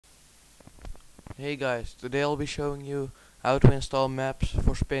Hey guys, today I'll be showing you how to install maps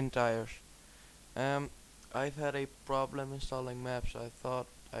for SpinTires. I've had a problem installing maps. I thought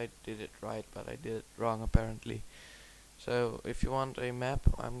I did it right, but I did it wrong apparently. So if you want a map,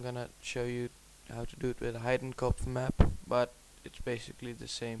 I'm gonna show you how to do it with a Heidenkopf map, but it's basically the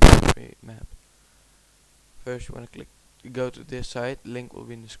same country map. First you wanna go to this site, link will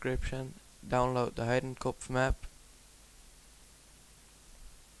be in the description, download the Heidenkopf map,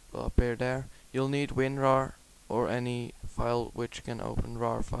 will appear there. You'll need WinRAR or any file which can open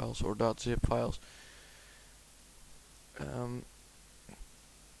RAR files or .zip files.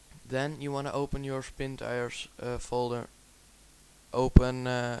 Then you want to open your SpinTires folder. Open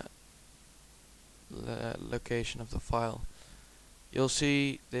the location of the file. You'll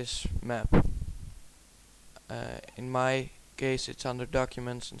see this map. In my case it's under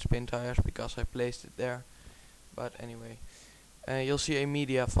Documents in SpinTires because I placed it there. But anyway, you'll see a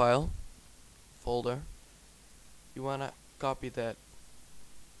media file folder. You wanna copy that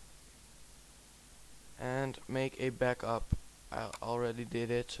and make a backup. I already did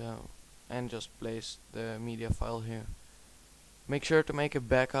it, and just place the media file here. Make sure to make a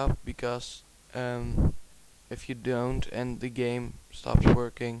backup because if you don't and the game stops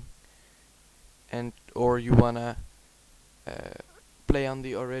working or you wanna play on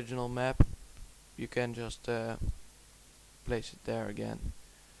the original map, you can just place it there again.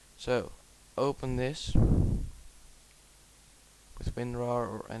 So open this with WinRAR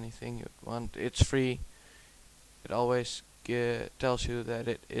or anything you want. It's free. It always tells you that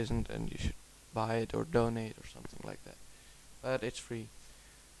it isn't and you should buy it or donate or something like that, but it's free.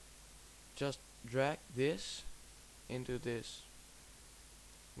 Just drag this into this.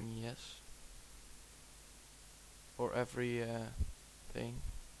 Yes, for every thing.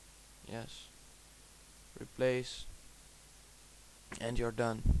 Yes, replace, and you're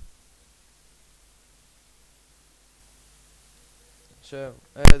done. So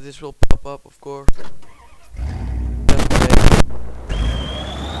this will pop up, of course. Just wait.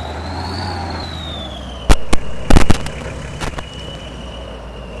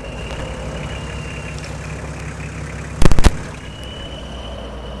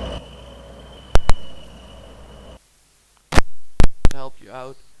 To help you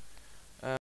out,